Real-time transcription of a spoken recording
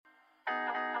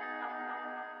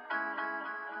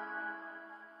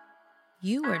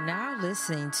You are now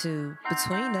listening to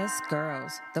Between Us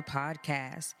Girls, the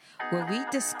podcast, where we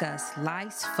discuss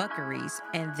life's fuckeries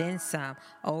and then some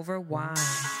over wine.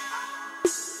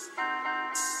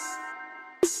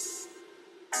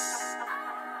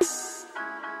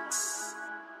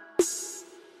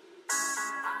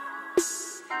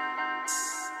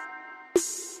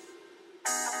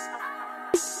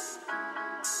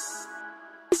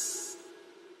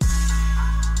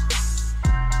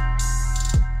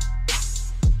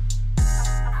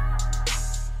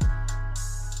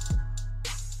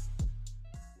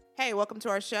 Hey, welcome to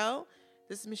our show.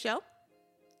 This is Michelle.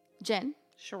 Jen.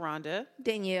 Sharonda.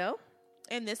 Danielle.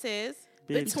 And this is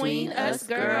Between Us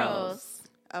Girls.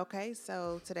 Okay,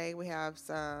 so today we have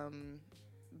some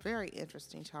very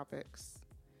interesting topics.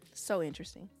 So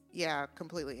interesting. Yeah,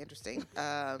 completely interesting.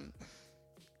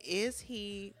 Is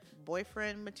he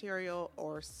boyfriend material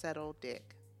or settle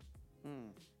dick?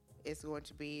 Is going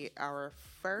to be our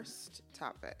first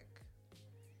topic.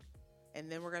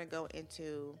 And then we're going to go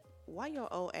into why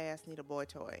your old ass need a boy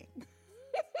toy.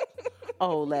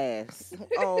 Old ass.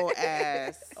 Old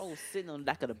ass. Oh, sitting on the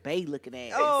back of the bay looking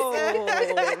at. Oh,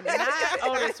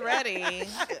 not Otis Redding.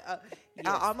 Yes,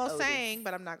 I almost Otis. sang,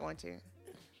 but I'm not going to.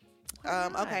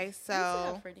 not? Okay, I used to so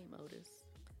have a friend named Otis.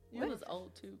 He was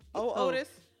old too. Otis.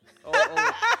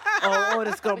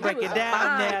 Otis gonna break it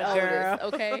down now, girl.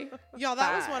 Otis, okay. Y'all,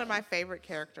 that was Fine. one of my favorite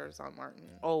characters on Martin.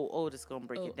 Otis gonna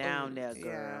break it down now, Yeah.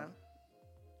 girl.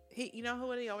 You know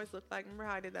who he always looked like? Remember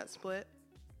how I did that split?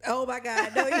 Oh my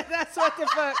God. No, That's what the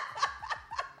fuck.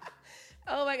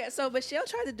 oh my God. So Michelle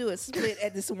tried to do a split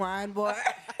at this wine bar.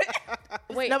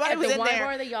 Wait, Nobody at was the in wine there.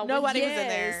 bar that y'all Nobody went? was in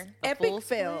Yes. there. A Epic full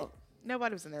split? fail.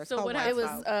 Nobody was in there. It's So called what Wine It was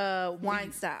Style.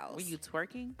 wine styles. Were you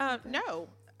twerking? No.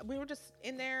 We were just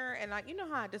in there, and you know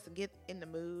how I just get in the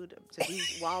mood to do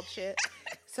wild shit.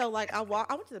 So I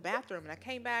went to the bathroom, and I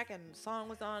came back, and the song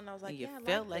was on, and I was like, And you yeah, I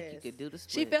felt like like you this. could do the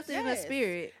split. She felt it in her Yes.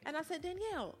 spirit. And I said,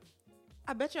 Danielle,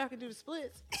 I bet you I can do the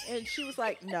splits. And she was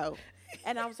like, no.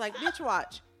 And I was like, bitch,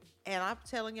 watch. And I'm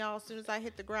telling y'all, as soon as I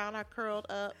hit the ground, I curled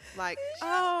up like,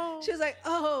 oh, She was like,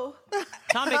 oh.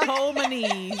 Tommy Cole my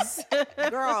knees.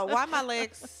 girl, why my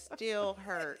legs still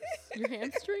hurt? Your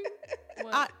hamstring?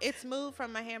 What? It's moved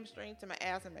from my hamstring to my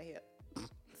ass and my hip.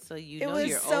 So you It know was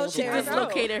you're so old. terrible.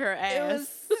 Dislocated her It ass.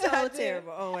 was so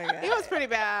terrible. Oh my God. It was pretty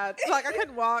bad. I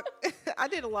couldn't walk. I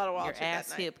did a lot of Your walking ass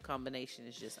that night. hip combination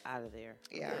is just out of there.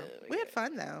 Yeah. We had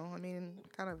fun though. I mean,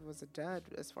 kind of was a dud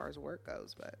as far as work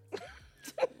goes, but.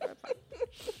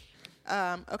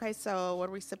 Okay, so what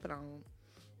are we sipping on?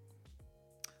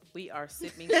 We are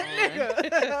sipping on. Somebody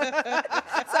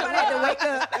had to wake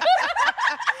up.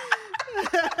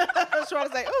 I was trying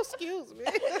to say, oh, excuse me.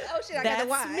 Oh shit, I got the That's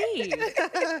wine. me.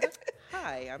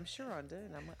 Hi, I'm Sharonda,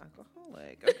 and I'm an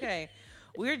alcoholic. Okay,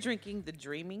 we're drinking the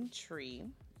Dreaming Tree.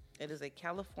 It is a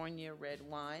California red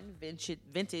wine,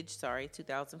 vintage,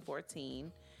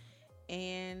 2014.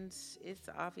 And it's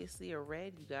obviously a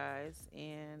red, you guys,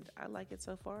 and I like it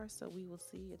so far, so we will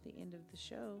see at the end of the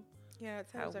show Yeah, it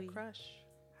How sounds a we- crush.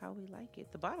 how we like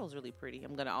it. The bottle's really pretty.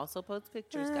 I'm going to also post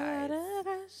pictures, guys.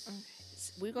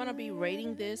 We're going to be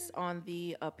rating this on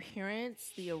the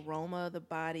appearance, the aroma, the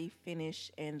body,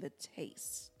 finish, and the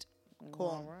taste. Cool.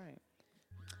 All right.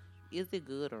 Is it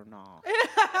good or not?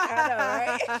 I know,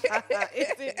 right? Is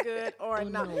it good or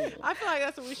not? no. I feel like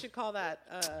that's what we should call that.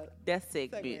 That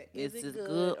segment. Segment. Is Is it it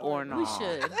good or not? We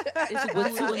should. It's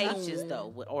with two H's,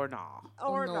 though, or not.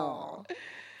 or no. no.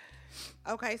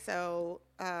 Okay, so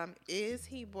is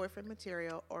he boyfriend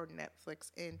material or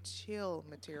Netflix and chill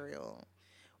material?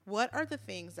 What are the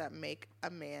things that make a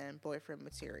man boyfriend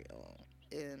material?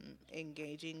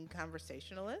 Engaging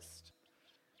conversationalist?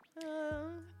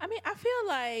 I mean, I feel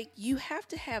like you have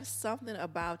to have something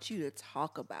about you to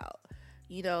talk about.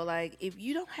 You know, like if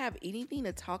you don't have anything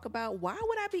to talk about, why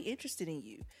would I be interested in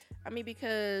you? I mean,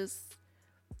 because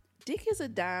dick is a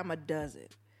dime a dozen.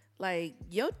 Like,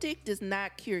 your dick does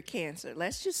not cure cancer.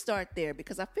 Let's just start there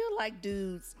because I feel like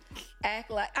dudes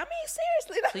act like, I mean,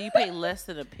 seriously. So you pay less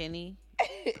than a penny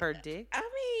per dick? I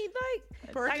mean,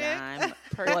 like, Per a dick? dime,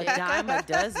 Per well, a dick. dime a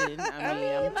dozen. I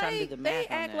mean, I'm trying to do the math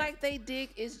they on act that. like they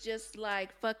dick is just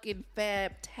like fucking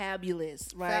fabulous,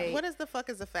 right? What is the fuck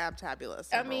is a fabtabulous?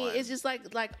 I mean, it's just like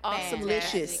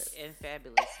awesomelicious. Fantastic and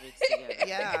fabulous mixed together.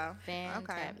 yeah.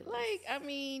 Fantabulous. Like, I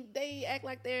mean, they act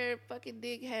like their fucking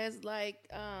dick has like,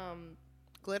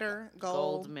 Glitter, Gold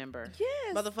gold. member.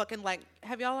 yes, Motherfucking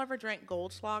have y'all ever drank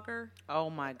Goldschlager? Oh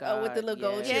my god. with the little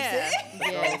gold yes. chips.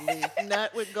 The gold leaf.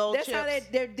 Nut with gold That's chips. how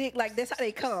their dick, like that's how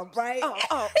they come, right?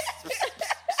 Oh,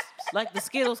 Like the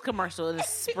Skittles commercial, it is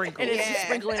sprinkled. And it's just Yeah.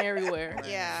 sprinkling everywhere.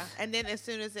 yeah. And then as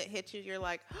soon as it hits you, you're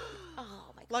like, Oh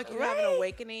my Like you have an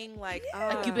awakening, like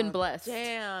Like you've been blessed.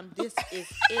 Damn, this is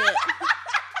it.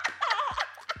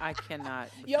 I cannot.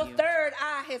 with Your you. third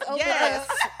eye has opened Yes,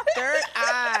 up. third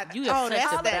eye. You have set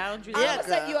that's the that boundaries. All of a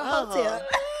sudden, you a hotel.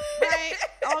 Right?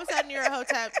 All of a sudden, you're a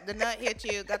hotel. The nut hit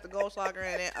you. Got the Goldschlager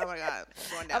in it. Oh my god,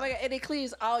 it's going down. Oh my god! And it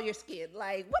clears all your skin.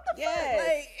 Like what the Yes. fuck?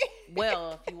 Like,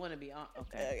 Well, if you want to be on,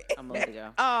 okay, I'm gonna let it go.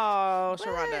 Oh,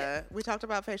 Sharonda, we talked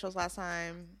about facials last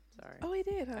time. Sorry, oh, we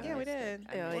did. Huh? Yeah, we did.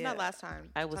 I Well, yeah. not last time.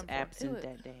 I was Time before. absent it.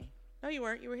 that day. No, you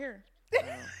weren't. You were here.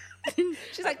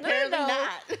 She's like, Apparently no,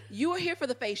 not. You were here for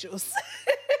the facials.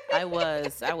 I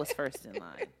was first in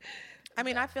line. I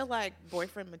mean, I feel like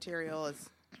boyfriend material is.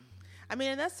 I mean,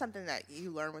 and that's something that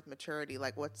you learn with maturity.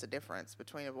 Like, what's the difference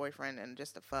between a boyfriend and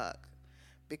just a fuck?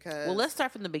 Because Well, let's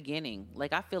start from the beginning.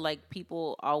 Like, I feel like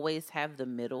people always have the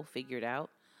middle figured out.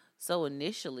 So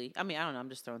initially, I mean, I don't know. I'm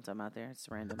just throwing something out there. It's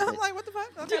random. I'm But, like, what the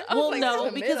fuck? Okay. I was well, like, no,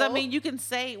 in the because I middle. mean, you can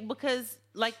say because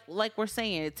like we're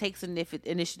saying, it takes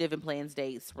initiative and plans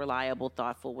dates, reliable,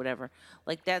 thoughtful, whatever.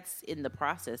 Like that's in the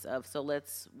process of. So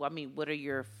let's. I mean, what are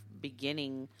your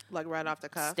beginning Like right off the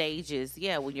cuff. stages?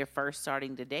 Yeah, when you're first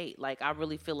starting to date. Like I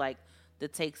really feel like the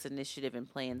takes initiative and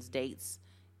plans dates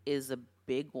is a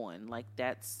big one. Like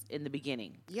that's in the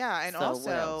beginning. Yeah, and So what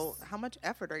also, else? how much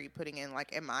effort are you putting in?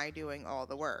 Like, am I doing all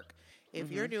the work? If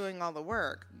you're doing all the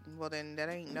work, well, then that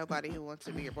ain't nobody who wants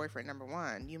to be your boyfriend number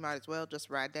one. You might as well just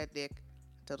ride that dick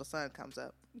until the sun comes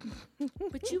up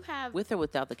But you have With or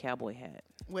without the cowboy hat.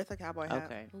 with a cowboy hat.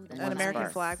 Okay. Ooh, that's An One American spur.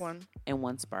 flag one. And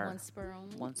one spur. one spur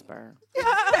on. One spur.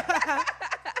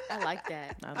 I like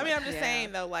that. I mean, I'm just Yeah.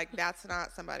 saying, though, like, that's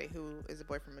not somebody who is a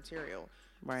boyfriend material.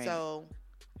 Right. So,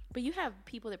 But you have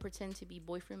people that pretend to be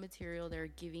boyfriend material. They're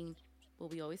giving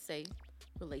what we always say,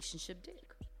 relationship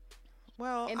dick,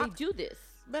 well, and they do this.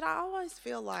 but I always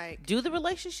feel like, do the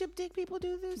relationship dick people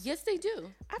do this? Yes, they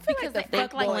do. I feel Because like the they fuck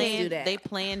act like boys they- do that. They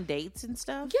plan dates and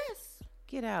stuff. Yes,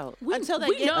 Get out. Until they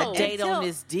we get know. A date on until-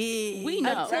 this dick. We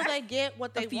know. until they get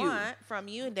what they few. want from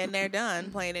you, and then they're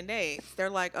done planning dates. They're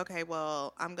like, okay,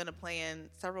 well, I'm gonna plan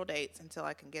several dates until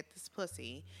I can get this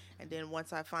pussy, and then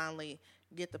once I finally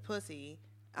get the pussy,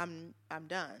 I'm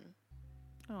done.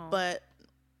 Oh. But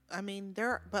I mean,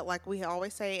 but like we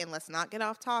always say, and let's not get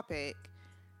off topic.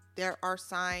 There are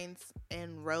signs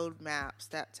and road maps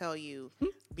that tell you,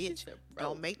 bitch,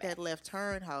 don't make that left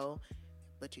turn, ho.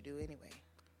 But you do anyway.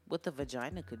 with the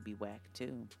vagina could be whack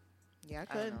too. Yeah, I I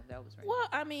could. don't know. That was right. Well,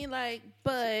 I mean, like,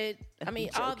 but I mean,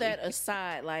 all that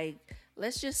aside, like,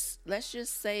 let's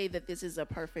just say that this is a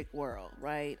perfect world,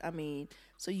 right? I mean,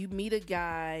 so you meet a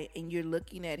guy and you're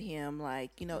looking at him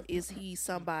like, you know, is he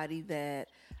somebody that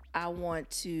I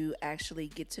want to actually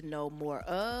get to know more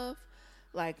of,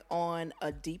 like on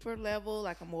a deeper level,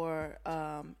 like a more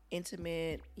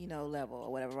intimate, you know, level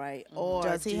or whatever, right? Or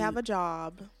Does he have a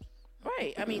job?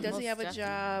 right? I mean, does he Most have a definitely.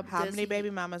 job? How Does many he-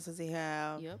 baby mamas does he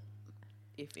have? Yep.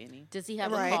 If any. Does he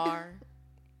have Right. a car?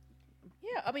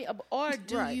 Yeah, I mean, or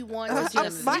do Right. you want Uh, to my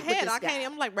sleep with head, this I guy? can't.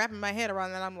 I'm like wrapping my head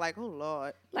around that. I'm like, oh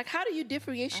lord. Like, how do you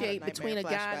differentiate nightmare between a guy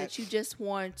flashback. that you just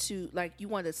want to, like, you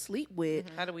want to sleep with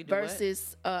How do we do it?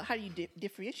 versus, how do you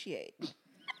differentiate?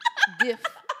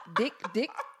 Dick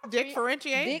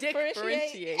Differentiate.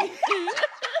 differentiate.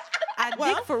 I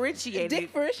Well, differentiated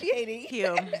Differentiating.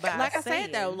 him by Like I said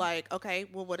saying, though, like, okay,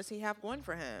 well, what does he have going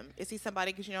for him? Is he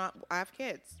somebody? Because you know, I have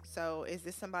kids. So is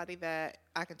this somebody that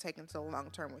I can take into the long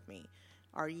term with me?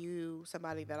 Are you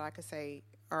somebody that I could say,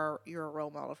 or you're a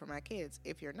role model for my kids?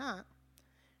 If you're not,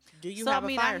 do you so have I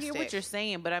mean, a fire I hear stick? what you're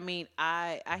saying, but I mean,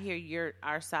 I hear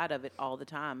our side of it all the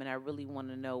time, and I really want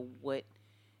to know what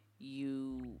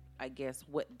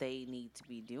what they need to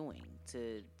be doing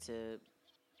to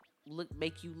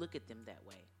make you look at them that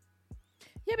way.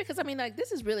 Yeah, because I mean, like,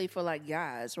 this is really for like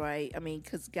guys, right? I mean,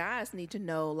 because guys need to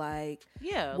know like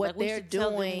Yeah, what like, we they're should tell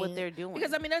them doing, what they're doing.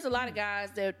 Because I mean, there's a lot of guys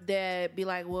that be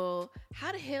like, well,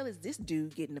 how the hell is this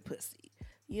dude getting the pussy?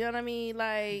 You know what I mean?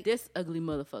 Like, This ugly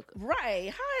motherfucker. right?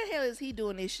 How the hell is he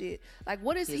doing this shit? Like,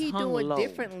 what is He's he hung doing low.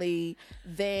 differently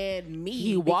than me?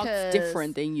 He walks Because-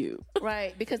 different than you.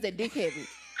 right? Because they're dick heavy,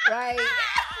 right?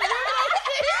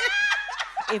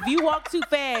 if you walk too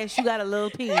fast, you got a little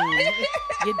peen.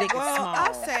 Your dick is well, small.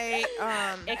 I'll say,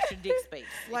 extra dick space.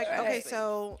 like, okay, Right.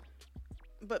 so,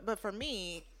 but for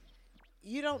me,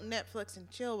 you don't Netflix and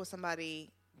chill with somebody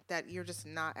that you're just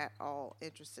not at all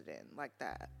interested in like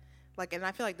that. Like, and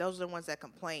I feel like those are the ones that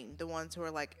complain, the ones who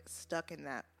are like stuck in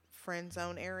that friend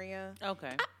zone area. Okay.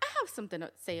 I have something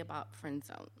to say about friend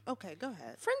zone. Okay, go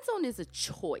ahead. Friend zone is a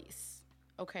choice.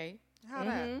 Okay. How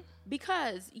that?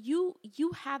 Because you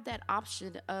have that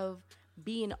option of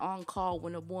being on call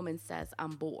when a woman says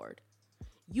I'm bored.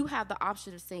 you have the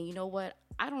option of saying, you know what,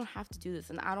 I don't have to do this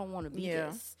and I don't want to be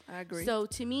this. I agree. So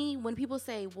to me, when people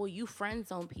say, well, you friend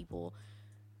zone people,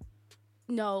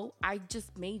 no, I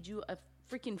just made you a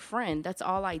freaking friend. That's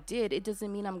all I did. It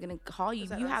doesn't mean I'm going to call you.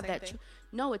 that You not the have same that. thing?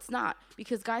 No, it's not.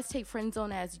 Because guys take friend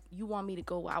zone as you want me to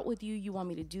go out with you. You want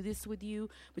me to do this with you,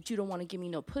 but you don't want to give me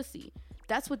no pussy.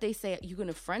 That's what they say. You're going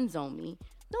to friend zone me.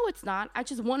 No, it's not. I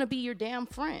just want to be your damn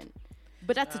friend.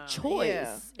 But that's a choice.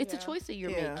 yeah. It's a choice that you're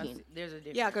making. There's a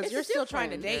difference. Yeah, because It's you're a still trying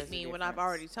to difference. date There's a me when I've difference.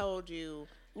 already told you.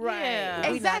 Right. Yeah. We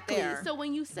not Exactly. there. So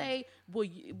when you say, well,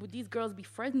 would these girls be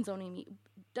friend zoning me?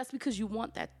 That's because you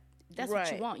want that. That's what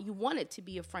Right. you want. You want it to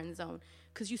be a friend zone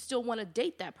because you still want to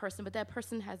date that person, but that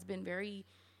person has been very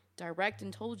direct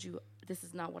and told you this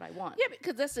is not what I want. Yeah,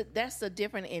 because that's a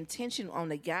different intention on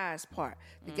the guy's part.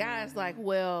 The guy's like,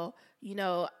 well, you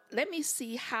know, let me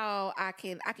see how I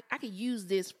can use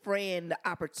this friend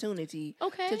opportunity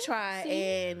Okay, to try see?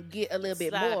 and get a little bit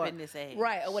Slide up more in this ass.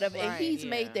 right or whatever. And Right, he's yeah.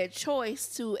 made that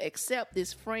choice to accept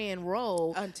this friend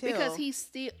role Until- because he's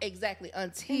still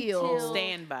until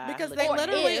Stand by. Because Look they at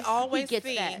literally if he always gets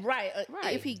think that. right,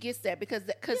 Right. if he gets that because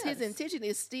his Yes. intention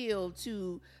is still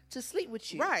to sleep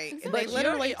with you. right, and But they your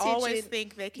literally always intention-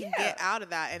 think they can Yeah. get out of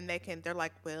that, and they're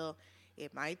like, well,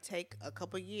 it might take a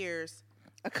couple years.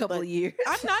 A couple of years.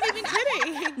 I'm not even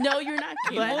kidding. No, you're not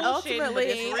kidding. But ultimately,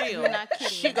 it's real. You're not kidding.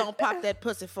 she gonna pop that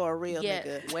pussy for a real Yeah.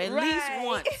 nigga. Well, at Right. least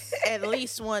once. At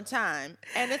least one time,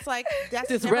 and it's like that's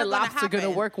This never Red gonna Lobster gonna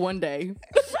happen. work one day.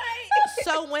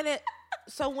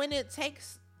 So when it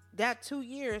takes that 2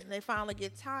 years and they finally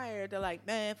get tired, they're like,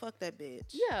 man, fuck that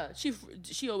bitch. Yeah,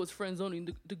 she always friend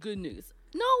zoning the good niggas.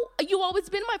 No, you always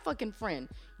been my fucking friend.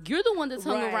 You're the one that's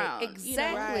hung Right, around.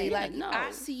 exactly. Right. Like no.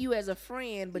 I see you as a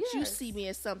friend, but you Yes. see me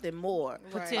as something more.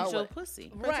 Right. Potential Oh, what- pussy.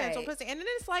 Potential Right. pussy. And then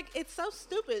it's like, it's so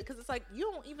stupid because it's like,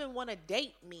 you don't even want to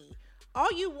date me.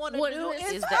 All you want to What do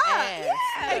is is the fuck. ass. Yeah.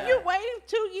 Yeah. And you're waiting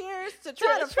 2 years to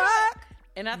try to fuck.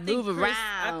 And I think Move I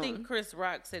around. think Chris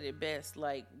Rock said it best.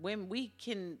 Like when we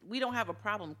don't have a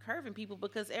problem curving people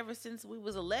because ever since we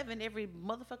was 11, every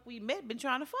motherfucker we met been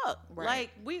trying to fuck. Right.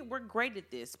 Like we're great at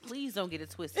this. Please don't get it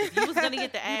twisted. If you was gonna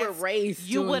get the ass, were raised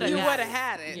You doing would have. You this. would have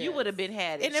had it. You would have been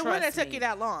had it. And it wouldn't have trust took me. you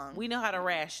that long. We know how to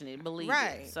ration it. Believe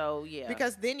Right. it. So yeah.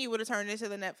 Because then you would have turned into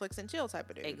the Netflix and chill type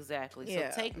of dude. Exactly.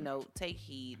 Yeah. So take note, take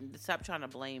heed, and stop trying to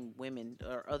blame women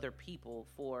or other people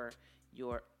for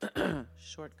your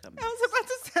shortcomings. I was about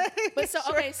to say. But so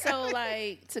okay, so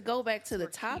like to go back to the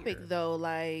topic though,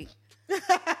 like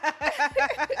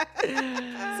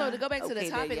so to go back to Okay, the there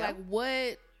topic, you like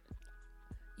what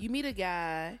you meet a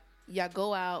guy, y'all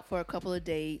go out for a couple of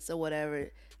dates or whatever.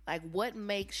 Like what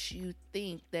makes you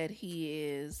think that he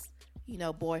is, you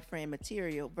know, boyfriend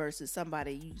material versus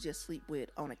somebody you just sleep with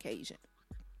on occasion?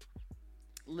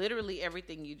 Literally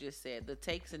everything you just said. The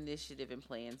takes initiative and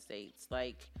plan states.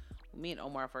 Like me and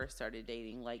Omar first started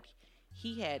dating, like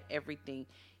he had everything.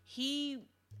 He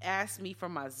asked me for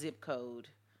my zip code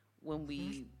when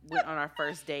we went on our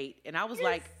first date, and I was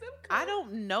like, I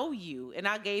don't know you. And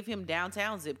I gave him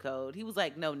downtown zip code. He was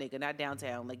like, no, nigga, not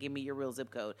downtown. Like, give me your real zip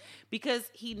code. Because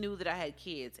he knew that I had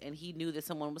kids, and he knew that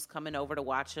someone was coming over to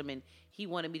watch them, and he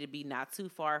wanted me to be not too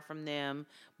far from them,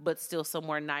 but still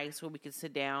somewhere nice where we could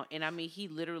sit down. And I mean, he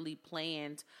literally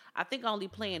planned, I think I only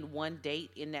planned one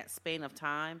date in that span of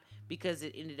time because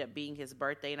it ended up being his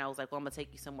birthday. And I was like, well, I'm going to take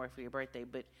you somewhere for your birthday.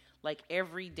 But like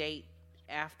every date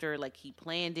after, like he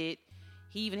planned it,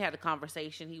 he even had a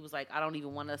conversation. He was like, I don't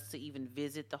even want us to even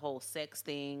visit the whole sex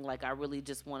thing. Like, I really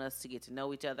just want us to get to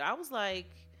know each other. I was like,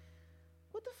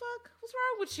 what the fuck? What's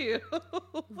wrong with you?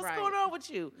 What's Right. going on with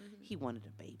you? He wanted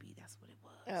a baby. That's what it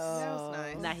was. That was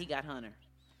nice. Now he got Hunter.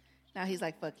 Now he's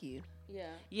like, fuck you. Yeah.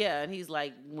 Yeah, and he's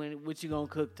like, what you gonna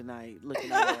cook tonight?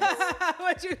 Looking at us.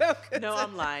 What you know? No,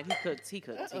 I'm lying. He cooks. He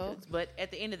cooks. Uh-oh. He cooks. But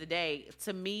at the end of the day,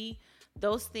 to me,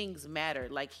 those things matter.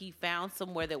 Like he found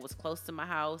somewhere that was close to my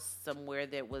house, somewhere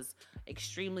that was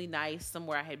extremely nice,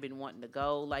 somewhere I had been wanting to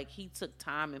go. Like he took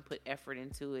time and put effort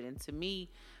into it. And to me,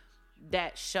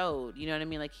 that showed, you know what I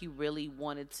mean? Like he really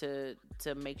wanted to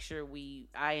make sure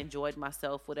I enjoyed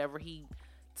myself, whatever. He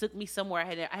took me somewhere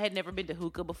I had never been to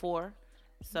hookah before.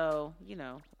 So, you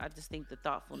know, I just think the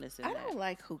thoughtfulness in I that. don't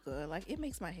like hookah. Like it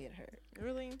makes my head hurt.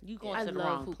 Really? You going I to the love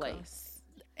wrong hookah. place.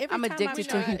 Every I'm time addicted I've to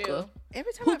tried- hookah.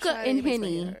 Every time I've Hookah tried it, and it makes my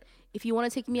head Henny. hurt. If you want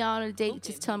to take me out on a date,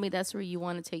 just tell me that's where you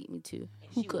want to take me to.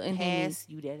 Hookah and Henny. Pass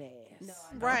you that ass.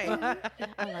 Right.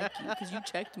 I like you because you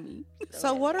checked me.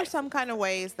 So, what are some kind of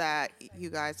ways that you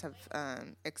guys have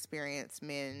experienced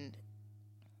men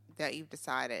that you've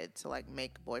decided to like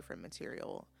make boyfriend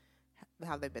material?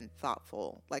 How they've been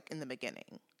thoughtful, like in the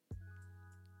beginning?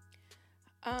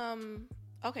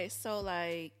 Okay, so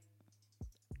like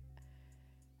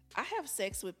I have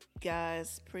sex with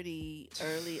guys pretty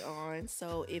early on,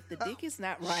 so if the dick is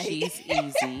not right, She's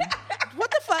easy. What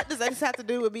the fuck does that have to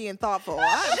do with being thoughtful?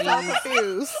 I'm so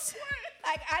confused.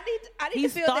 like I need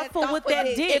He's to feel thoughtful that with that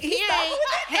dick. If he ain't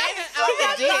hanging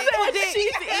out the dick, She's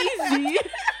easy.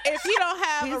 if he don't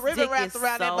have a His ribbon dick wrapped is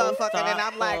around that so motherfucker, then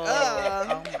I'm like,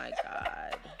 thoughtful. Oh my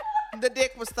god. the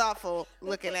dick was thoughtful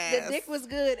looking ass. The dick was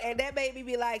good, and that made me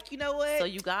be like, you know what? So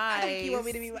you I think guys, you want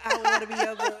me to be. I want to be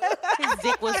your girl. his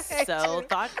dick was so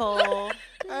thoughtful.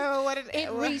 Oh, what an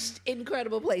It reached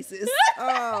incredible places.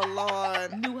 Oh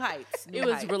Lord. New heights. It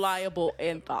was reliable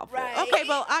and thoughtful. Right. Okay,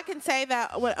 well, I can say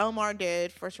that what Omar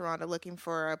did for Sharonda, looking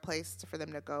for a place for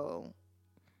them to go,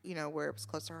 you know, where it was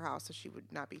close to her house, so she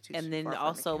would not be too. And then far from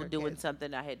also her doing kids.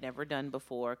 something I had never done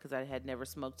before because I had never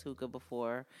smoked hookah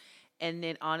before. And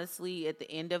then honestly, at the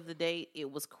end of the day,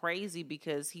 it was crazy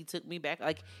because he took me back.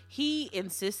 Like, he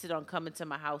insisted on coming to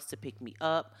my house to pick me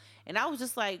up. And I was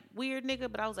just like, weird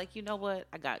nigga. But I was like, you know what?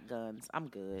 I got guns. I'm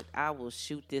good. I will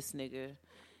shoot this nigga.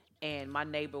 And my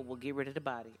neighbor will get rid of the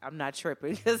body. I'm not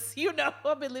tripping because, you know,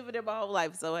 I've been living there my whole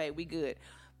life. So, hey, we good.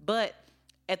 But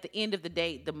at the end of the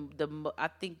day, I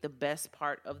think the best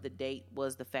part of the date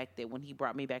was the fact that when he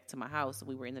brought me back to my house,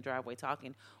 we were in the driveway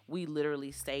talking. We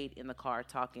literally stayed in the car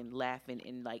talking, laughing,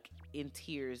 and like in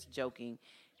tears, joking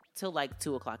till like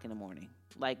 2:00 in the morning.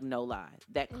 Like, no lie,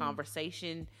 that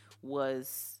conversation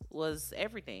was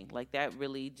everything. Like, that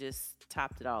really just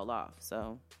topped it all off.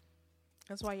 So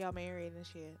That's why y'all married and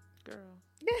shit, girl.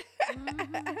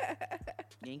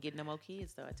 you ain't getting no more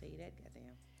kids, though. I tell you that, goddamn.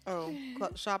 Oh,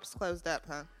 shops closed up,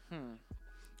 huh?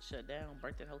 Shut down,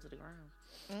 burnt that hole to the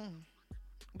ground.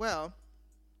 Well,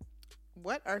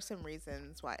 what are some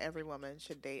reasons why every woman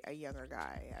should date a younger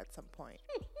guy at some point?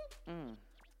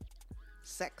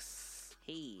 Sex.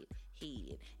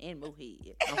 Head, and more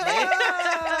head.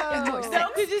 And more sex. No,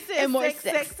 'cause you said and more sex,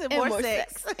 sex, sex, and more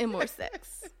sex. and more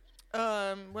sex.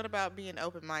 What about being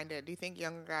open-minded? Do you think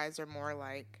younger guys are more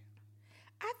like?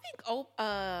 I think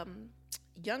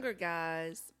younger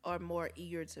guys are more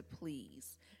eager to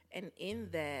please, and in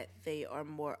that they are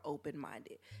more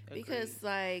open-minded because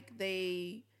like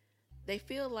they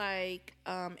feel like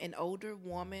an older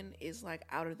woman is like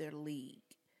out of their league,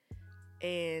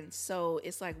 and so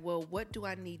it's like, well, what do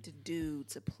I need to do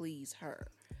to please her,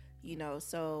 you know?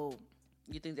 So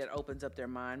You think that opens up their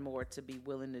mind more to be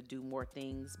willing to do more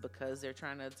things because they're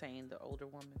trying to attain the older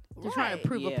woman? They're trying to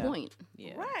prove a Yeah. point.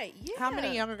 Yeah. right, yeah. How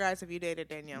many younger guys have you dated,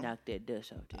 Danielle? Knock that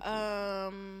dust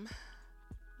out.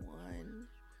 One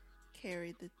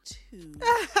carried the two.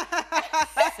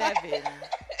 7.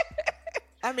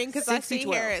 I mean, because I 60, see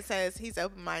 12. here it says he's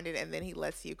open-minded and then he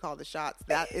lets you call the shots.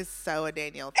 That is so a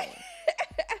Danielle thing.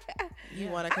 You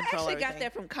want to I control actually got everything.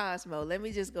 that from Cosmo. Let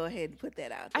me just go ahead and put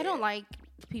that out there. I don't like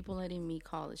people letting me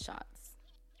call the shots.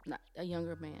 Not a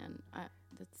younger man.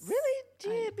 That's Really,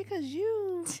 Jid, because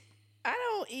you, I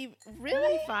don't even Really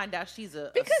really. find out she's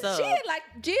a Because sub.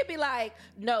 Jid be like,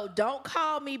 no, don't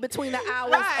call me between the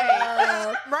hours Right.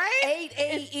 of Right? 8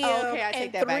 a.m. Okay, I take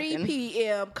and that back 3 then.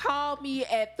 p.m. Call me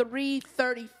at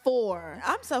 3:34.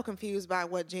 I'm so confused by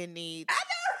what Jen needs. I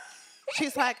know.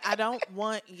 She's like, I don't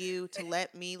want you to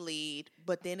let me lead,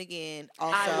 but then again,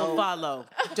 I will also follow.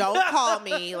 don't call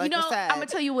me like you know, said. I'm gonna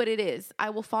tell you what it is. I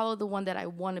will follow the one that I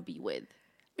want to be with.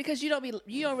 Because you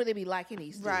don't really be liking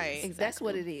these dudes. Right. That's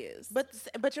what it is.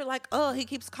 But you're like, oh, he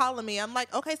keeps calling me. I'm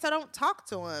like, okay, so don't talk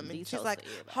to him. And she's Details like, say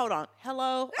it. hold on,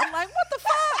 hello. I'm like, what the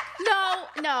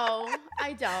fuck, No,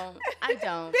 I don't.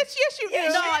 bitch? Yes, you do.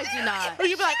 No, I do not. Or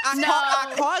you be like, No.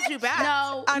 I called you back.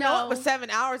 No, I know no. it was 7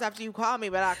 hours after you called me,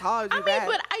 but I called you I mean, back.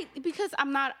 but because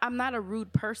I'm not a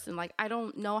rude person. Like, I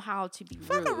don't know how to be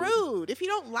Fuck rude. a rude. If you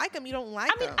don't like him, you don't like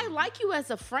I mean, him. I like you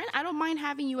as a friend. I don't mind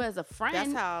having you as a friend.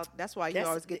 That's why you That's-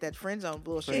 always get that friend zone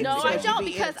bullshit. No, I you don't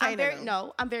be because I'm entertaining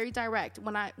them. I'm very direct.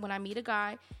 When I meet a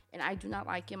guy and I do not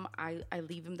like him, I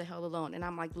leave him the hell alone. And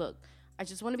I'm like, look, I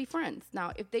just want to be friends.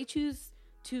 Now, if they choose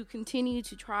to continue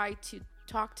to try to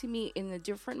talk to me in a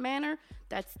different manner,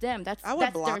 that's them. That's I would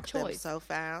their block them choice. so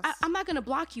fast. I'm not gonna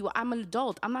block you. I'm an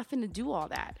adult. I'm not finna do all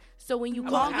that. So when you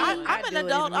Well, call me, I'm I an do it in a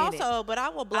adult minute. also, but I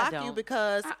will block you don't.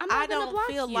 because I'm not I gonna don't block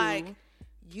feel you. like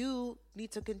you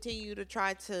need to continue to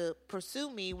try to pursue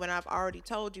me when I've already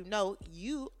told you no.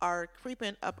 You are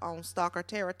creeping up on stalker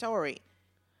territory.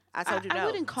 I told you no. I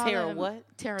wouldn't call Tara them what?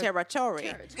 territory.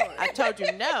 I told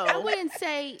you no. I wouldn't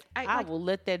say. I will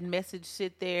let that message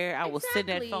sit there. I will send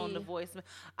that phone to Exactly. voicemail.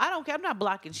 I don't care. I'm not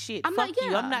blocking shit. I'm Fuck not-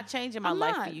 you. yeah. I'm not changing my I'm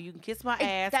life not. for you. You can kiss my It-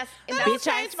 ass. and Don't Bitch,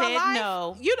 I change my said life.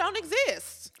 no. You don't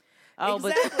exist. Oh,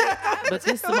 Exactly. but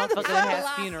this motherfucker I'll has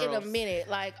block funerals. in a minute.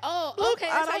 Like, oh, Look, okay,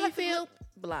 I that's don't how you have to feel.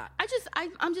 block.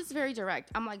 I'm just very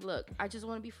direct. I'm like, look, I just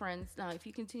want to be friends. Now, if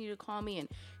you continue to call me and,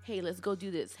 hey, let's go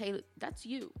do this. Hey, that's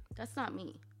you. That's not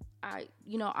me.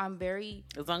 I'm very.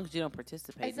 As long as you don't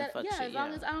participate. As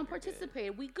long as I don't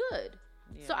participate, we good.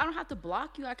 Yeah. So I don't have to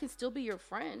block you. I can still be your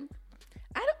friend.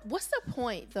 What's the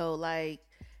point though? Like,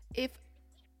 if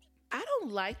I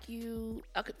don't like you,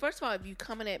 okay, first of all, if you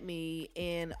coming at me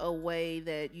in a way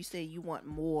that you say you want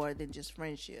more than just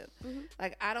friendship,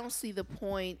 like I don't see the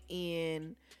point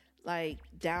in like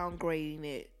downgrading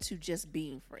it to just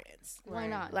being friends. Why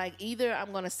not? Like either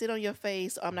I'm gonna sit on your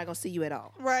face or I'm not gonna see you at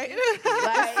all. Right.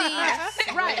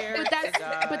 Like, Right,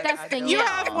 but that's the thing. You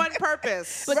yeah. have one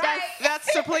purpose. But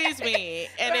That's to please me.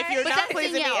 And if you're But not that's the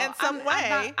pleasing thing, me y'all. in some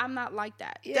way, I'm not like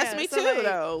that. Yeah, that's me so, too, like,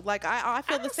 though. Like I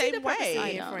feel I the don't see same purpose in way.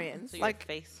 being know. friends. So you're Like- a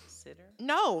face sitter.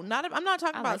 No, I'm not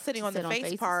talking I about like sitting to on the sit on face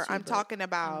faces part. too, I'm but, talking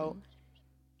about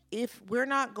if we're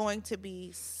not going to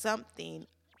be something.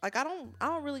 Like I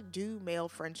don't really do male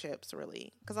friendships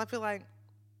really because I feel like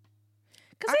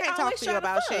I they can't talk always to you tryna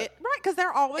about fuck. shit, right? Because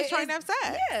they're always It trying to is- have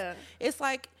sex. Yeah. It's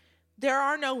like there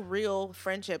are no real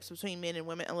friendships between men and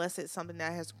women unless it's something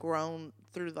that has grown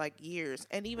through like years.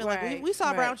 And even like Right, we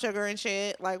saw Brown right. Sugar and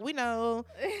shit. Like we know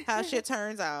how shit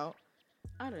turns out.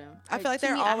 I don't know. I feel like to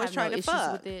they're me, I always have trying to issues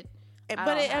fuck. with it. And- I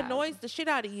but don't it have. annoys the shit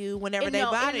out of you whenever It they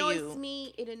bother annoys you.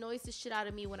 me. It annoys the shit out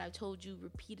of me when I've told you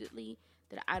repeatedly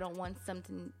that I don't want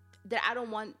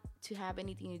to have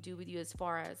anything to do with you as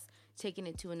far as taking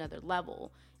it to another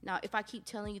level. Now, if I keep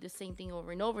telling you the same thing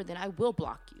over and over, then I will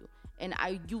block you, and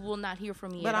you will not hear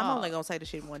from me. But at I'm all. only gonna say the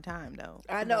shit one time though.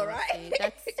 I know, See, right?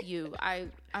 that's you. I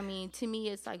mean, to me,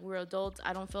 it's like we're adults.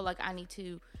 I don't feel like I need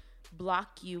to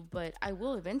block you, but I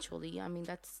will eventually. I mean,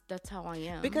 that's how I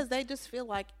am. Because they just feel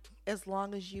like as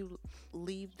long as you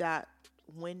leave that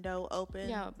window open,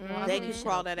 Yeah, they blocking can shit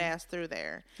crawl that ass through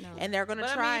there, No. and they're gonna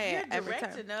But try I mean, if it you're every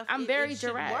direct time. enough, I'm it- very it should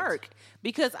direct. work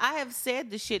because I have said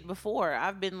the shit before.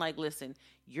 I've been like, listen,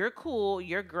 you're cool,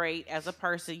 you're great as a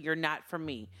person, you're not for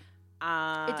me.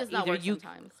 it does not either work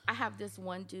sometimes. I have this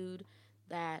one dude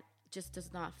that just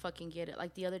does not fucking get it.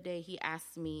 Like the other day, he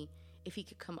asked me if he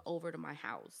could come over to my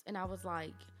house, and I was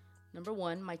like, number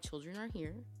one, my children are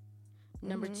here.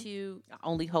 Number two, I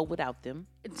only hoe without them.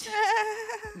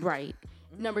 right.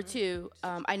 Number two,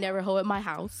 I never hoe at my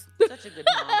house. Such a good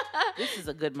mom. This is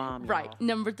a good mom, Right. y'all.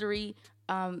 Number three,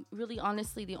 really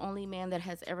honestly, the only man that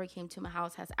has ever came to my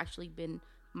house has actually been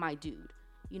my dude.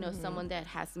 You know, someone that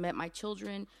has met my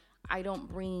children. I don't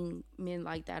bring men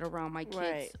like that around my kids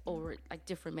Right. or like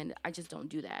different men. I just don't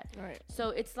do that. Right.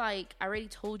 So it's like I already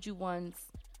told you once,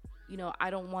 you know, I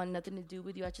don't want nothing to do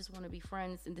with you. I just want to be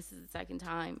friends, and this is the second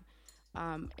time.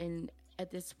 And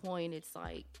at this point, it's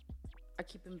like I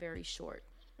keep him very short.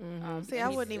 See, I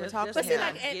wouldn't even talk to Does him. he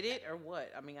not get it or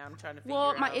what? I mean, I'm trying to figure Well,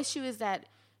 out. my issue is that,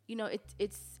 you know,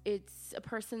 it's a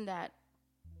person that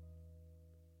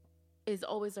is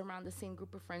always around the same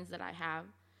group of friends that I have.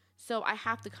 So I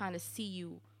have to kind of see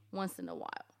you once in a while.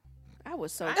 I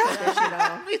would so cut that shit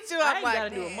off. Me too. I I'm ain't like, gotta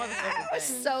do a motherfucking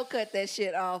thing. So cut that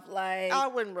shit off. Like, I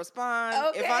wouldn't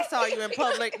respond if I Okay. saw you in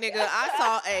public, nigga. I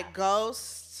saw a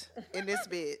ghost in this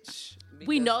bitch.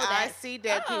 We know I that. see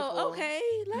dead people. oh, okay.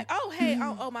 Like, oh, hey,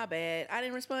 oh, my bad. I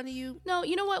didn't respond to you. No,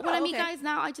 you know what? When Oh, I meet okay. guys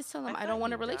now, I just tell them I I don't thought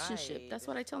want a you relationship. died. That's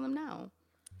what I tell them now.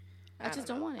 I just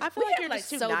don't want it. I feel We like have, you're like, just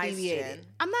too so nice, deviated. Jen.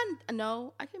 I'm not.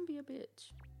 No, I can be a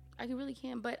bitch. I really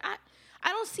can. But I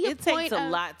don't see a it point. takes a of-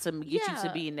 lot to get you to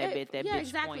Yeah, be in that it- that yeah, bitch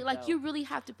exactly. point, Like though. you really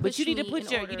have to push. But you need to me put in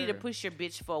your you need to order- push your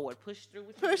bitch forward. Push through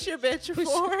with your Push your bitch Push-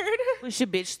 forward. Push your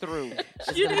bitch through.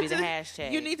 It's You gonna need be the to-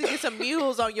 hashtag. You need to get some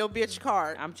mules on your bitch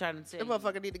card. I'm trying to say. The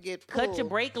motherfucker need to get Cut your pulled.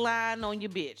 brake line on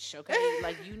your bitch, okay?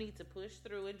 Like you need to push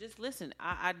through and just listen.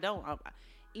 I don't.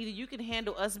 Either you can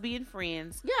handle us being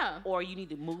friends, Yeah. or you need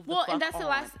to move the Well, fuck and that's the on.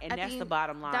 last. And I that's the think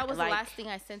bottom line. That was Like, the last thing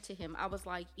I sent to him. I was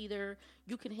like, either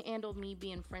you can handle me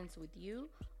being friends with you,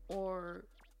 or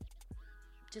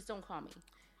just don't call me.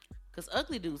 Cause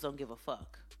ugly dudes don't give a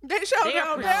fuck. They show They're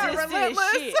no, they're persistent as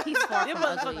relentless. shit. He's far Them from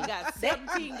ugly. motherfuckers got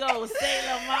 17 goals.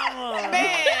 Sailor Mama.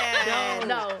 Man.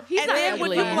 No, he's And not then ugly.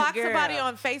 when you block Girl. somebody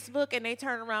on Facebook and they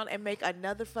turn around and make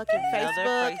another fucking Another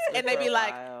Facebook, Facebook and they be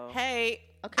like, profile. "Hey,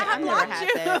 Okay, I I've never blocked had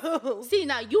that. you." See,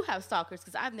 now you have stalkers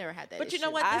because I've never had that. But you issue.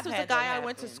 know what? I've This was a had guy that I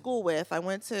went to happen. school with. I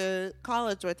went to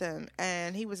college with him,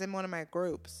 and he was in one of my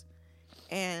groups.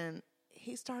 And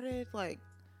he started like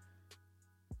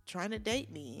trying to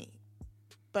date me,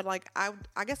 but like I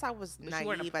guess I was But you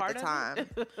weren't a naive at part the of time.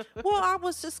 it? Well, I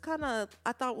was just kind of.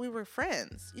 I thought we were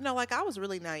friends. You know, like I was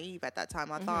really naive at that time.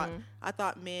 I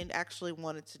thought men actually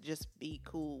wanted to just be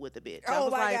cool with a bitch. I Oh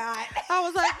was my like, God. I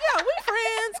was like, yeah, we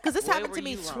friends. Because this Boy, happened to were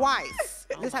me you wrong. twice.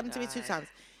 Oh This my happened to me 2 God. times.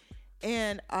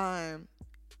 And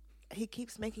he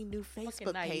keeps making new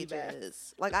Facebook naive ass.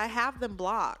 pages. Like I have them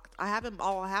blocked. I have him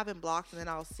blocked, and then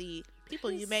I'll see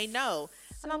people you may know.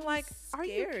 And I'm like, are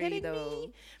you scary, kidding though.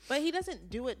 me? But he doesn't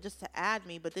do it just to add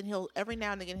me. But then he'll every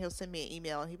now and again he'll send me an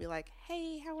email and he'll be like,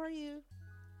 "Hey, how are you?"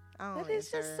 I don't That is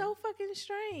just answer. so fucking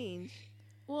strange.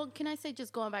 Well, can I say,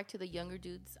 just going back to the younger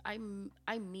dudes, I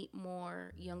meet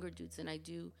more younger dudes than I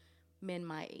do men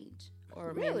my age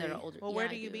or men that Really? are older. Well, Yeah, where I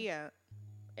do you be at?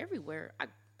 Everywhere.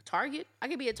 Target. I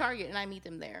could be at Target and I meet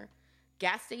them there.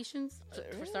 Gas stations.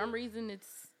 For some reason,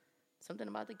 it's something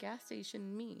about the gas station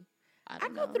and me. I I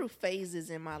don't go know. through phases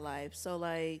in my life. So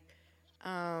like,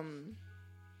 I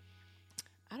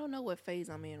don't know what phase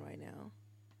I'm in right now.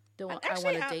 the one,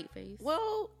 Actually, I want a date phase.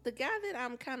 Well, the guy that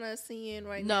I'm kind of seeing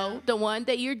right no, now. the one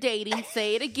that you're dating.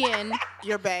 Say it again.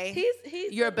 Your bae.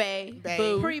 He's You're bae. Bae.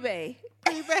 Boo. pre-bay.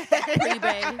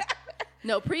 Pre-bay.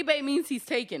 No, pre-bay means he's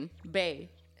taken. Bae.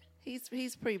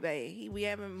 He's pre-bay. We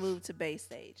haven't moved to bay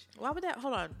stage. Why would that?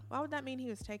 Hold on. Why would that mean he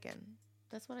was taken?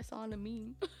 That's what I saw in the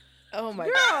meme. Oh my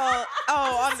Girl. god.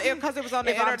 Oh, because it was on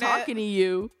the If I'm internet. talking to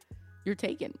you, you're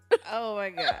taken. Oh my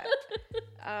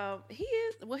god. He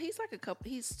is. Well, he's like a couple.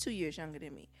 He's 2 years younger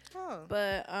than me. Oh.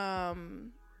 But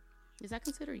Is that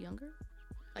considered younger?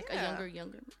 Like Yeah. a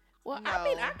younger? well, I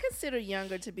mean, No. I consider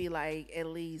younger to be like at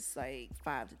least like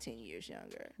 5 to 10 years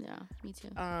younger. Yeah, me too.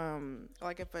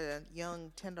 Like if a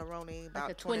young tenderoni about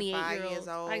a 25 years 28-year-old,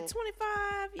 old. Like 25.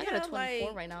 I Yeah, got a 24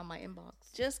 like, right now in my inbox.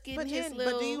 Just getting but, his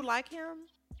little. but do you like him?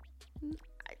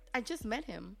 I just met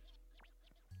him.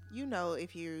 You know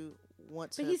if you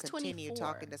want to But he's continue 24.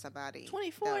 talking to somebody.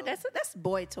 24? though. That's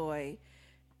boy toy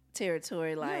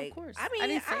territory. Like, yeah, of course. I mean, I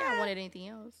didn't say I wanted anything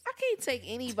else. I can't take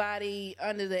anybody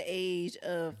under the age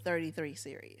of 33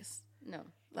 serious. No,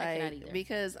 I cannot Like, either.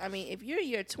 because I mean, if you're in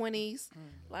your 20s,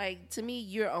 like to me,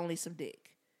 you're only some dick.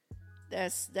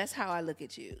 That's how I look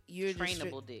at you. You're just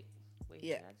Trainable dick. Wait,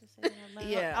 Yeah. did I just say that out loud?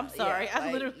 Yeah, I'm sorry. yeah, I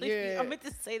like, literally, you're- I meant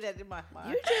to say that in my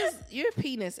mind. you're a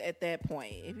penis at that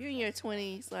point. If you're in your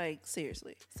 20s, like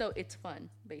seriously, So it's fun,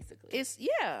 basically. it's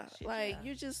Shit, like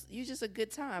yeah. you're just a good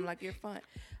time. Like you're fun.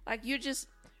 Like you're just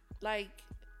like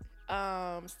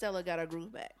Stella got her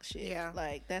groove back. Shit. Yeah.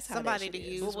 Like that's how somebody that to shit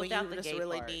is. use But when without you the just gay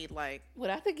really part. need like.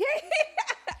 Without the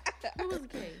gay. Who was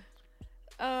gay?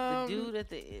 The dude at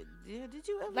the did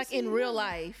you ever like see in real him?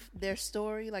 life, their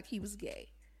story, like he was gay.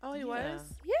 Oh, he Yeah. was.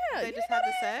 Yeah, They you just know had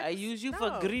the that? sex. I use you No.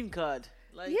 for green card.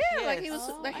 Like, Yeah, like he yes. was,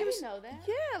 Oh, like I he was. didn't know that.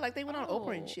 Yeah, like they went on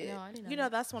Oprah and shit. No, I didn't know You know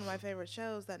that. that's one of my favorite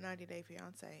shows. That 90 Day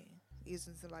Fiance,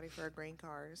 using somebody for a green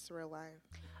card. It's real life.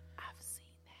 I've seen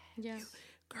that. Yeah.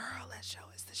 Girl, that show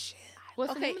is the shit.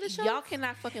 What's the Okay, name of the show? y'all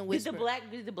cannot fucking whisper.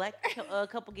 Did the black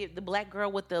couple get the black girl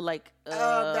with the like The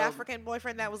African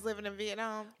boyfriend that was living in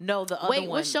Vietnam. No, the other Wait, one.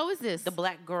 what show is this? The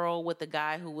black girl with the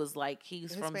guy who was like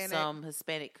he's from Hispanic. some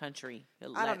Hispanic country.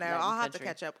 I don't know. I'll have to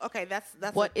catch up. Okay, that's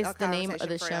What a is the name of conversation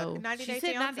the for show? 90 She Day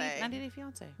said Fiance. 90 Day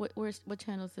Fiance. What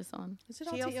channel is this on? Is it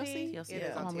on TLC? TLC? TLC. It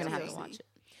is Oh, on I'm gonna have to TLC. watch it.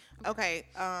 Okay.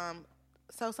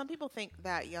 So some people think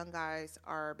that young guys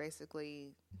are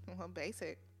basically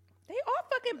basic. They are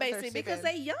fucking They're basic because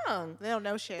sick of- they young. They don't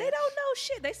know shit. They don't know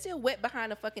shit. They still wet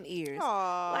behind the fucking ears.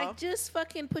 Aw. Like just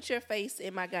fucking put your face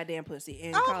in my goddamn pussy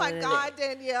and Oh call my it a God,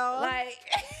 day. Danielle! Like,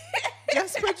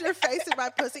 Just put your face in my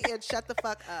pussy and shut the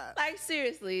fuck up. like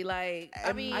seriously, like I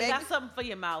And mean, I got something for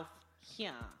your mouth.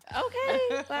 Yeah. okay,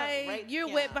 like Right, you're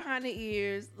yeah. wet behind the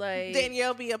ears, like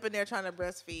Danielle be up in there trying to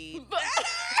breastfeed.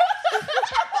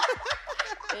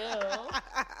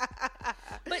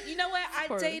 But you know what? I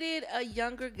Sorry. dated a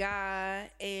younger guy,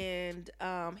 and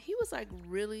he was like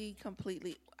really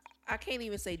completely. I can't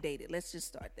even say dated. Let's just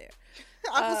start there.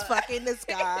 I was fucking this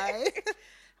guy.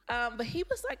 But he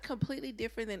was like completely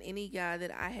different than any guy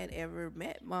that I had ever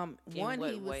met. In One,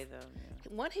 what he was way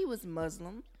though? one, he was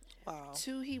Muslim. Wow.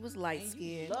 Two, he was light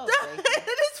skinned. Love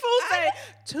This fool said,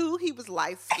 two, he was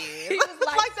light skinned. He was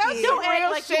like, that's light-skinned. some Don't act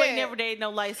real like shit. you ain't never dated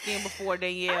no light skin before,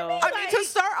 Danielle. I mean, to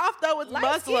start off though with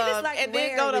Light skin is, Muslim like, and then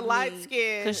rare go to with light me.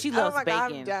 skin. 'Cause she Oh loves my God,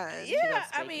 bacon. I'm done. Yeah, loves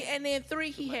I mean, bacon. and then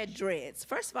three, he had dreads.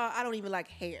 First of all, I don't even like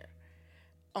hair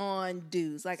on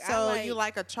dudes. Like, So I you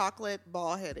like a chocolate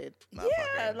ball headed?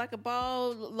 yeah, like a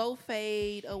ball, low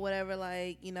fade or whatever.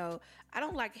 Like, you know, I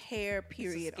don't like hair.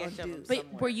 Period on sketch of him. dudes. But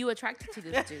Somewhere. were you attracted to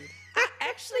this dude? I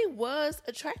actually was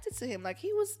attracted to him. Like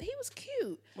he was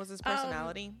cute. Was his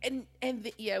personality?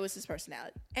 Yeah, it was his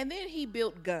personality. And then he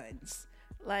built guns.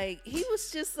 Like he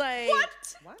was just like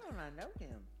Why don't I know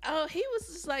him? Oh, he was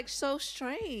just like so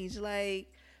strange. Like,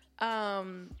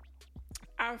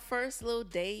 our first little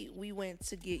date, we went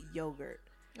to get yogurt,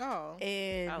 Oh,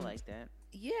 and I like that.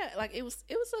 yeah, like it was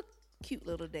cute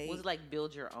little date. Was it like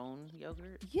build your own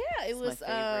yogurt? Yeah, it my was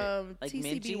favorite. Like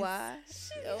TCBY.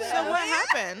 So what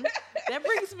happened? That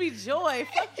brings me joy.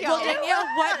 Fuck y'all. Well, Danielle,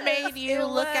 what made you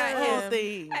look at Whole him?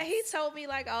 thing. He told me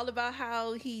like all about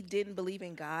how he didn't believe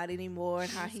in God anymore,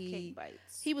 and how Cheesecake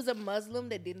bites. he was a Muslim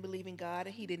that didn't believe in God,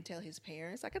 and he didn't tell his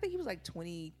parents. Like I think he was like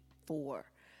 24 or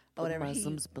whatever.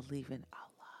 Muslims believe in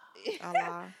Allah.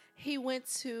 Allah. He went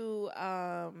to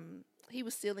he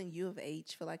was still in U of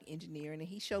H for like engineering, and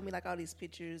he showed me like all these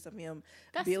pictures of him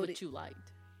That's building. what you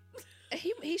liked.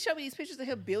 He showed me these pictures of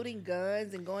him building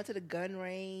guns and going to the gun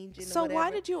range. And So why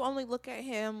did you only look at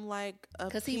him like a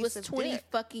Because piece he was of 20 dick?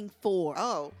 fucking 4.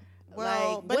 Oh,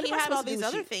 well, Like, but what he am I had all supposed to do these with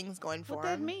other you? things going for What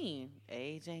that him. mean?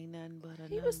 Age ain't nothing but a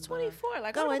He number. was 24.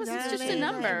 Like Going what was down his just a ain't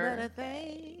number. nothing but a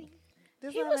thing.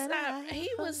 There's He all was that not. I He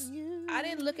for was. you. I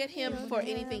didn't look at him for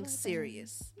anything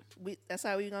serious. That's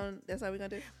how we gonna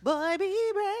do. Boy,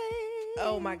 be brave.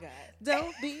 Oh my god!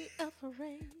 Don't be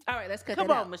afraid. All right, let's cut Come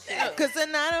that on, out. Michelle. Cause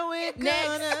tonight we're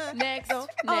gonna Next, go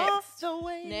next, off the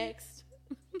way. next.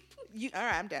 All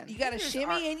right, I'm done. You got a Pictures shimmy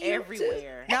are in you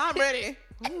everywhere. Now I'm ready.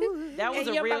 That was and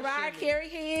a your real Mariah shimmy. Carey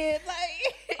head,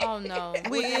 like Oh no.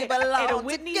 We And a belong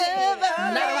Whitney together.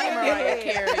 head. Not like Mariah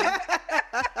Yeah.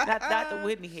 Carey. Not the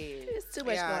Whitney head. it's too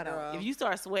much Yeah, going on. girl. If you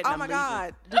start sweating, Oh I'm my leaving.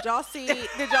 God! Did y'all see?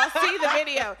 Did y'all see the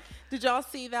video? Did y'all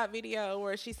see that video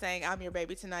where she's saying "I'm your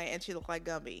baby tonight" and she looked like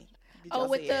Gumby? Did y'all Oh,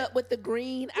 with see the it? with the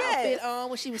green Yes. outfit on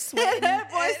when she was sweating.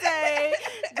 That boy say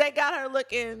they got her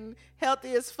looking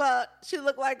healthy as fuck. She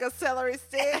looked like a celery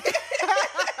stick.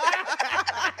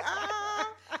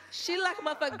 She like a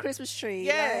motherfucking Christmas tree.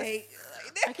 Yes. Like,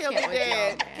 That can be can't with y'all,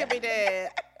 dead. man. Can be dead.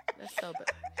 That's so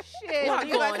bad. Shit. Y'all do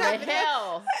you guys going have to any-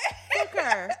 hell. Fuck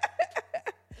her.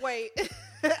 Wait. I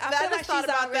feel just like thought she's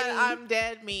about that already- I'm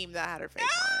dead meme that had her face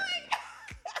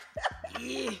on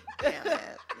it. Damn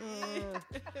it.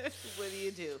 What do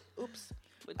you do? Oops.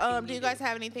 What can Do you guys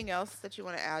have anything else that you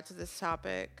want to add to this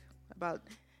topic about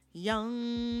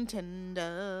young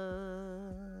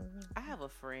tender? I have a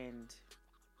friend.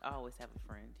 I always have a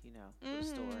friend, you know, for the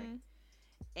story.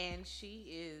 And she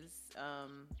is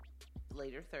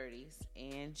later 30s,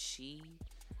 and she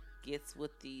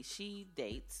she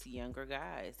dates younger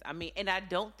guys. I mean, and I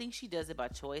don't think she does it by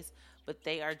choice, but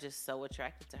they are just so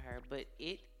attracted to her. But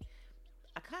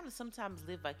I kind of sometimes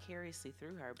live vicariously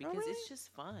through her because it's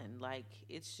just fun. Like,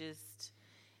 it's just,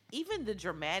 even the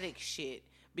dramatic shit,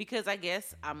 because I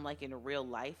guess I'm like in a real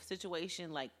life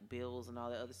situation, like bills and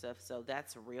all that other stuff. So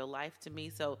that's real life to me.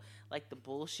 So like the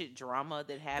bullshit drama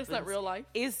that happens. That's not real life.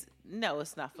 No,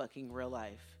 it's not fucking real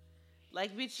life.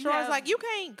 Like, bitch, you Troy's have, like, you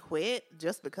can't quit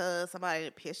just because somebody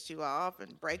pissed you off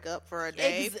and break up for a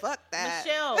day. Fuck that.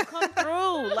 Michelle, come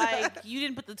through. Like, you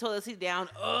didn't put the toilet seat down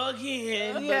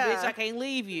again, Yeah. but bitch, I can't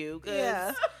leave you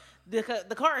because Yeah.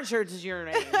 the car insurance is your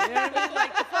name. You know what I mean?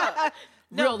 Like, the fuck.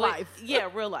 Real but- life. Yeah,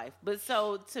 real life. But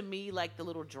so to me, like the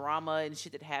little drama and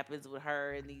shit that happens with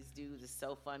her and these dudes is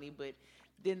so funny. But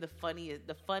then the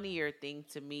funnier thing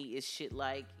to me is shit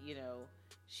like, you know,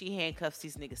 she handcuffs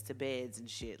these niggas to beds and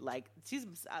shit. Like, this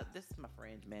is my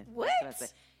friend, man. What? can I say?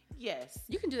 Yes.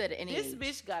 You can do that at any This age.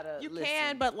 bitch gotta You listen.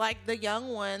 can, but like the young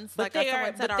ones, But like they someone are,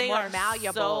 said, but are they more are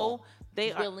malleable. So,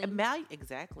 they Willing. are malleable.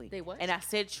 Exactly. They what? And I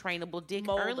said trainable dick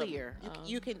Mold 'em. earlier.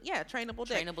 You can, trainable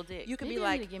dick. Trainable dick. You can Maybe be I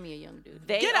like, need to give me a young dude.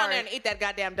 They get are, out there and eat that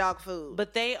goddamn dog food.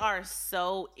 But they are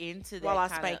so into that. While I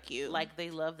kinda- spank you. Like, they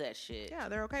love that shit. yeah,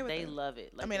 they're okay with They it. love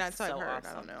it. Like, I mean, I it's saw so her.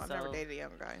 awesome. I don't know. I've So, never dated a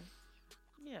young guy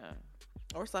Yeah.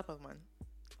 or slept with one.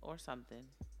 Or something.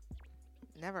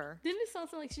 Never. Didn't it sound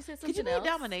like she said Could something you be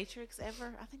a else? dominatrix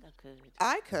ever? I think I could.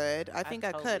 I could. I think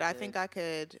I totally could. I could. think I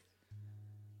could.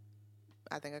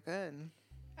 I think I could.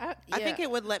 I I think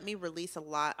it would let me release a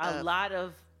lot A of lot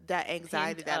of that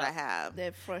anxiety that I up. have.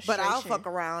 that frustration. But I'll fuck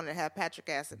around and have Patrick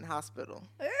ass in the hospital.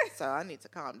 So I need to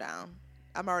calm down.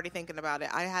 I'm already thinking about it.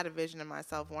 I had a vision of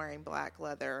myself wearing black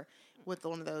leather with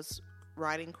one of those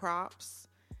riding crops,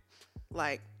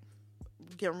 like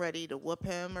getting ready to whoop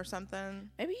him or something.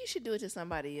 Maybe you should do it to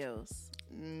somebody else.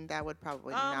 That would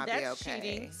probably not be that's okay.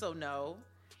 cheating, so no.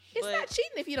 It's But- not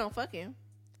cheating if you don't fuck him.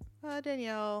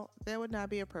 Danielle, that would not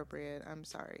be appropriate. I'm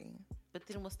sorry. But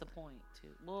then what's the point, too?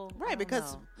 Well, Right, I don't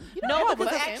because know. You don't No, have to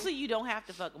because fuck him. actually you don't have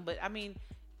to fuck them. But I mean,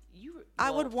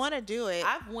 I would want to do it.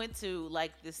 I've went to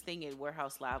like this thing at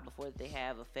Warehouse Live before that they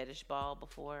have a fetish ball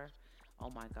before.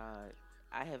 Oh my God.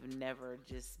 I have never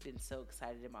just been so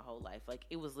excited in my whole life. Like,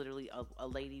 it was literally a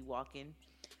lady walking,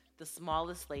 the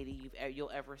smallest lady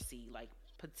you'll ever see, like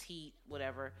petite,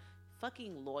 whatever,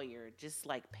 fucking lawyer, just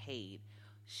like paid.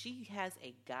 She has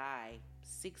a guy,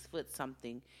 6 foot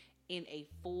something, in a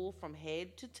full from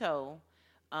head to toe,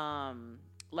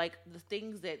 like the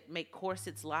things that make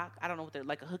corsets lock. I don't know what they're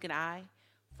like, a hook and eye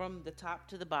from the top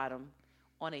to the bottom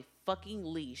on a fucking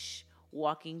leash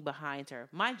walking behind her.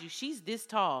 Mind you, she's this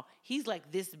tall. He's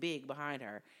like this big behind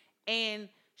her. And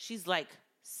she's like,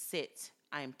 sit,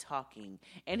 I'm talking.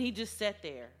 And he just sat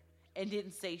there and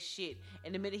didn't say shit.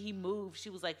 And the minute he moved, she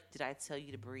was like, did I tell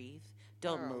you to breathe?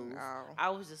 Don't move. No. I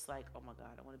was just like, oh my God,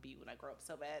 I want to be you when I grow up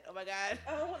so bad. Oh my God.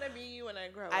 I want to be you when I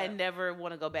grow up. I never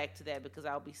want to go back to that because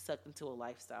I'll be sucked into a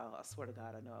lifestyle. I swear to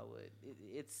God, I know I would.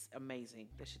 It's amazing.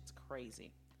 That shit's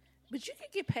crazy. But you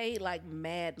could get paid like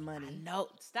mad money. No,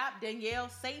 stop, Danielle.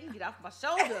 Satan, get off my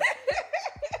shoulder.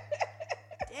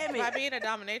 Damn By it. being a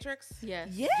dominatrix? Yes.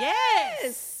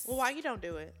 Yes. Well, why you don't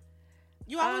do it?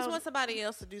 You always want somebody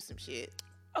else to do some shit.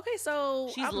 Okay, so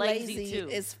She's I'm lazy, lazy too.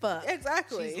 as fuck.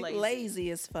 Exactly. She's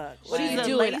Lazy as fuck. She's Like, a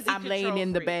Do it. lazy I'm laying control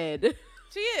in the freak. bed.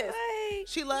 She is. like,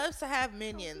 She loves to have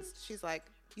minions. She's like,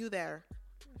 you there.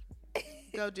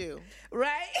 Go do.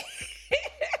 right?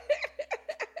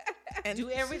 And Do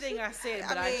everything I said,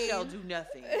 but I shall do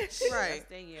nothing. Right. That's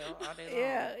Danielle all day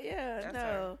long. yeah, That's no.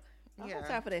 her. I don't Yeah. have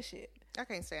time for that shit. I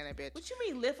can't stand that bitch. What you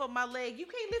mean lift up my leg? You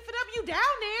can't lift it up. You down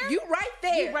there. You right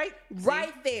there. You right-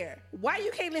 right there. Why you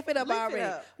can't lift it up Lift it already?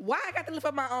 up. Why I got to lift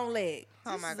up my own leg?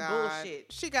 Oh This my is God.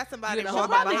 bullshit. She got somebody You know,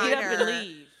 walking somebody behind get up her and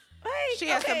leave. Hey, She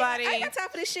has somebody- I ain't got time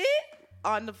for this shit.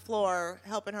 on the floor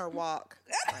helping her walk.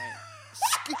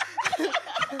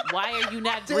 Why are you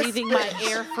not breathing my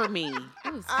air for me?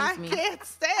 Ooh, I excuse me. can't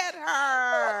stand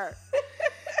her.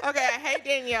 Okay, I hate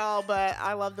Danielle, but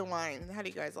I love the wine. How do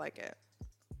you guys like it?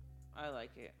 I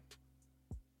like it.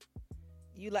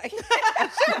 You like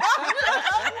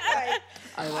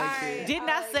I like it. Didn't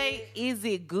I say, is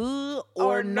it good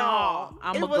Or or no? no?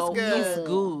 I'm It going was to go, good. he's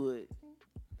good.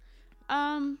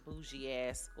 Bougie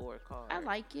ass scorecard. I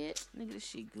like it. Nigga, this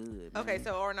shit good. Okay, man.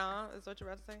 so or nah is what you're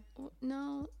about to say?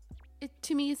 No,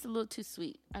 to me it's a little too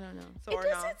sweet. I don't know. So it or nah.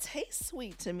 doesn't taste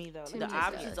sweet to me though. To The me, it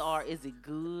options does. are, is it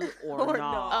good or, Or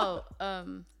no? Oh,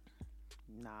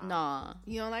 Nah. nah,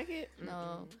 You don't like it?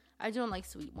 no. I don't like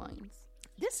sweet wines.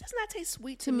 This does not taste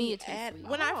sweet To me, it tastes at sweet.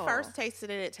 When I all. first tasted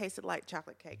it, it tasted like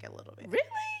chocolate cake a little bit. Really?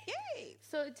 Yay.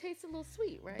 So it tastes a little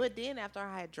sweet, right? But then after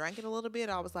I had drank it a little bit,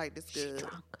 I was like, this good.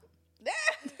 drunk.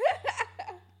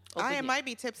 I might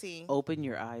be tipsy. Open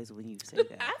your eyes when you say I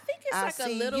that. think it's I like a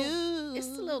see little. you It's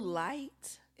a little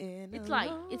light. It's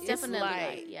light. It's It's definitely light.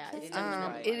 light. Yeah, it's It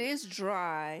definitely is light. It is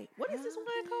dry. What is this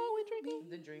wine called we're drinking?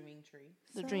 The dreaming tree.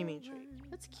 The Dreaming Tree.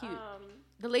 That's cute.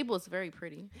 The label is very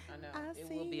pretty. I know. I It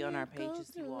will be on our see you go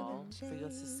pages, you through all, the for you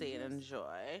to see and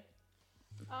enjoy.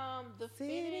 The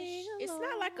finish. It's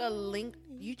not like a link.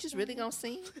 You just really gonna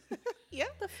sing? Yeah.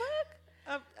 The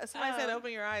fuck? Somebody said Um,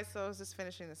 open your eyes, so I was just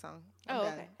finishing the song. I'm Oh,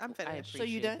 done. okay. I'm finished. So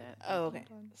you Appreciate done? that. Oh, okay.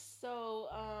 So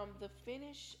the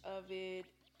finish of it,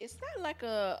 it's not like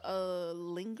a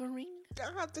lingering.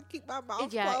 I have to keep my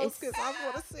mouth Yeah, closed it's- because I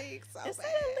want to sing so It's not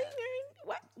bad. a lingering.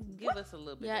 What? Give us a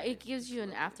little bit. Yeah, of it gives you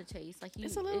an aftertaste. Like you,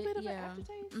 It's a little bit of yeah. an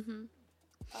aftertaste. Mm-hmm.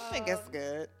 I think it's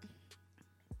good.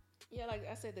 Yeah, like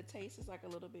I said, the taste is like a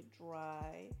little bit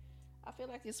dry. I feel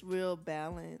like it's real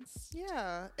balanced.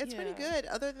 Yeah, it's pretty Yeah. good.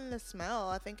 Other than the smell,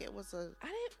 I think it was a I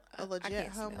didn't. A legit I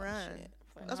can't home smell run. shit.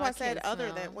 That's No, why I I said can't other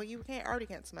smell. than well, you already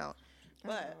can't smell,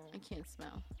 but I can't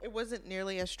smell. it wasn't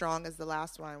nearly as strong as the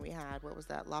last wine we had. What was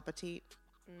that? La Petite.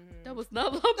 That was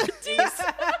not La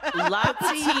Petite. La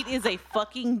Petite is a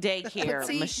fucking daycare,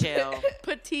 Petite. Michelle.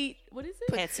 Petite. What is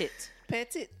it? Petite.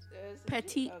 Petit.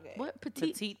 Petite. Okay. What?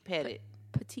 Petite. Petite Petit.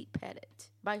 Petite Petite.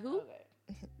 By who? Okay.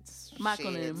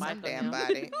 Michael Shit, and some Michael damn and-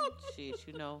 body. Shit,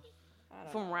 you know, I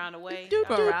don't from know. around the way.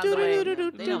 From around the way.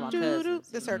 They know my cousins.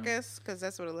 The circus, because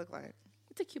that's what it looked like.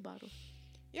 It's a cute bottle.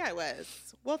 Yeah, it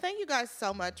was. Well, thank you guys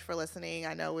so much for listening.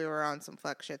 I know we were on some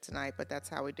fuck shit tonight, but that's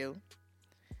how we do.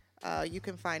 You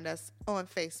can find us on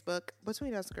Facebook,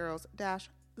 Between Us Girls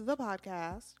the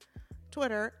podcast,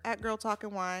 Twitter at Girl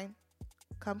Talking Wine,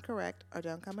 come correct or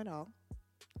don't come at all.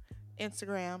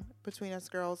 Instagram, Between Us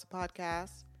Girls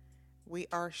podcast. We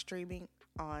are streaming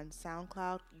on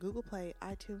SoundCloud, Google Play,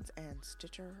 iTunes, and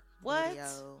Stitcher What?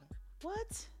 Radio.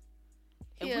 What?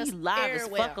 And Yes, we live as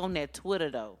farewell. fuck on that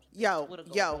Twitter though. Yo, Twitter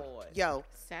go yo, boy. yo.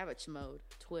 Savage mode.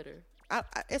 Twitter.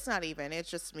 It's not even. It's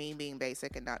just me being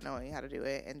basic and not knowing how to do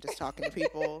it and just talking to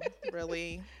people.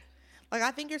 Really, like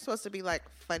I think you're supposed to be like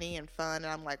funny and fun, and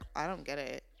I'm like, I don't get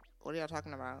it. What are y'all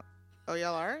talking about? Oh,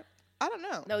 y'all are? I don't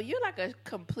know. No, you're like a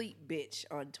complete bitch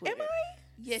on Twitter. Am I?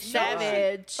 Yes, you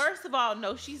Savage. First of all,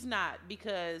 no, she's not,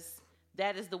 because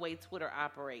that is the way Twitter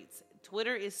operates.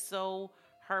 Twitter is so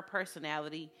her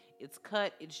personality. It's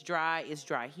cut, it's dry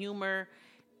humor,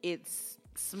 it's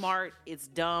smart, it's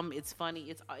dumb, it's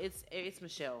funny, it's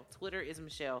Michelle. Twitter is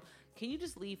Michelle. can you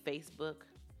just leave Facebook?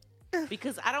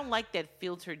 Because I don't like that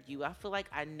filtered you. I feel like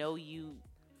I know you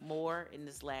more in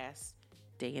this last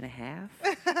day and a half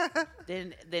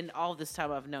than all this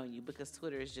time I've known you, because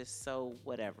Twitter is just so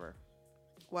whatever.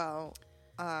 Well,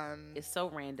 it's so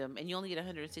random, and you only get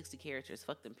 160 characters.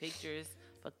 Fuck them pictures.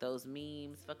 Fuck those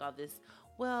memes. Fuck all this.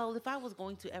 Well, if I was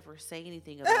going to ever say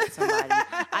anything about somebody,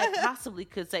 I possibly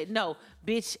could say, no,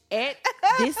 bitch, at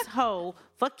this hoe,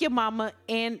 fuck your mama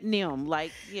and them.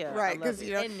 Like, yeah. right, because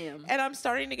you know, And them. and I'm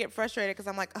starting to get frustrated because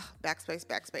I'm like, oh,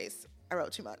 backspace. I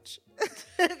wrote too much.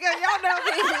 Y'all know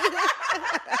me.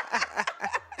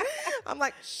 I'm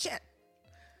like, shit.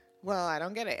 Well, I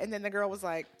don't get it. And then the girl was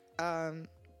like,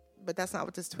 but that's not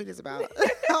what this tweet is about.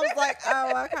 I was like,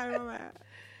 oh, I kind of mad.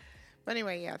 But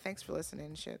anyway, yeah, thanks for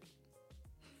listening. Shit.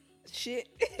 Shit.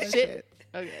 Okay.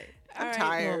 I'm All right,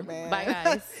 tired, man. Bye,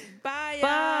 guys. Bye, y'all.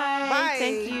 Bye. Bye.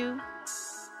 Thank you.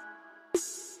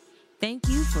 Thank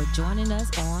you for joining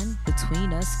us on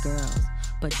Between Us Girls.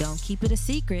 But don't keep it a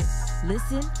secret.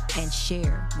 Listen and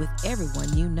share with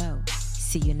everyone you know.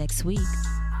 See you next week.